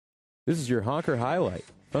This is your Honker highlight.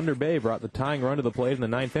 Thunder Bay brought the tying run to the plate in the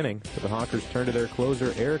ninth inning, but the Honkers turned to their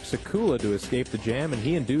closer Eric Sekula to escape the jam, and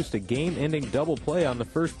he induced a game-ending double play on the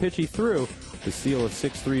first pitch he threw to seal a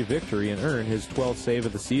 6-3 victory and earn his 12th save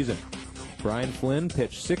of the season. Brian Flynn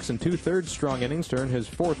pitched 6 2/3 strong innings to earn his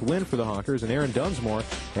 4th win for the Honkers, and Aaron Dunsmore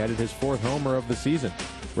added his 4th homer of the season.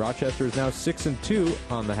 Rochester is now 6-2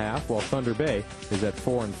 on the half, while Thunder Bay is at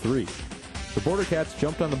 4-3. The Border Cats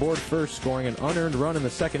jumped on the board first, scoring an unearned run in the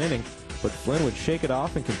second inning, but Flynn would shake it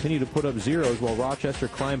off and continue to put up zeros while Rochester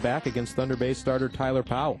climbed back against Thunder Bay starter Tyler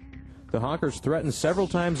Powell. The Honkers threatened several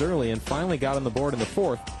times early and finally got on the board in the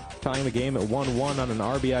fourth, tying the game at 1-1 on an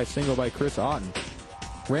RBI single by Chris Otten.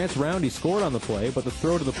 Rance Roundy scored on the play, but the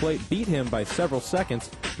throw to the plate beat him by several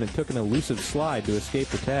seconds and it took an elusive slide to escape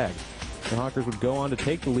the tag. The Honkers would go on to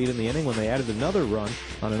take the lead in the inning when they added another run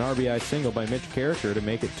on an RBI single by Mitch Carricker to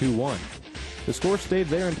make it 2-1. The score stayed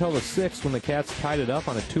there until the 6th when the Cats tied it up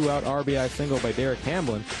on a 2-out RBI single by Derek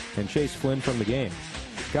Hamblin and chased Flynn from the game.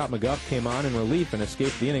 Scott McGuff came on in relief and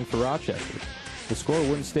escaped the inning for Rochester. The score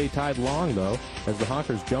wouldn't stay tied long, though, as the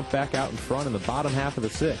Honkers jumped back out in front in the bottom half of the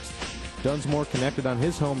 6th. Dunsmore connected on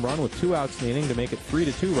his home run with 2 outs in the inning to make it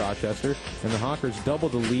 3-2 Rochester, and the Honkers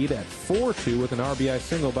doubled the lead at 4-2 with an RBI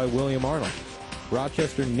single by William Arnold.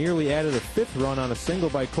 Rochester nearly added a 5th run on a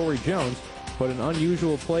single by Corey Jones, but an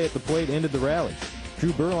unusual play at the plate ended the rally.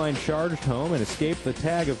 Drew Berline charged home and escaped the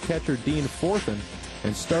tag of catcher Dean Forthen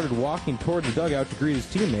and started walking toward the dugout to greet his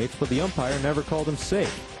teammates, but the umpire never called him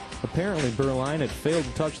safe. Apparently, Berline had failed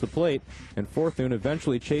to touch the plate, and Forthun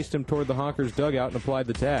eventually chased him toward the Honkers dugout and applied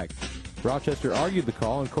the tag. Rochester argued the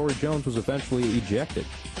call, and Corey Jones was eventually ejected.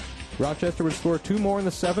 Rochester would score 2 more in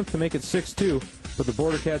the 7th to make it 6-2, but the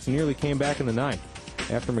Border Cats nearly came back in the 9th.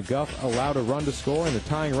 After McGuff allowed a run to score and the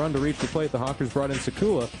tying run to reach the plate, the Honkers brought in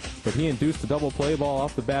Sekula, but he induced a double play ball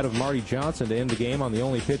off the bat of Marty Johnson to end the game on the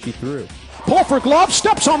only pitch he threw. Pull for glove,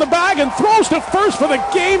 steps on the bag, and throws to first for the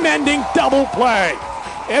game-ending double play.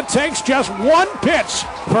 It takes just 1 pitch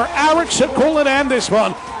for Eric Sekula to end this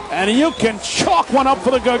one, and you can chalk one up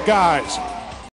for the good guys.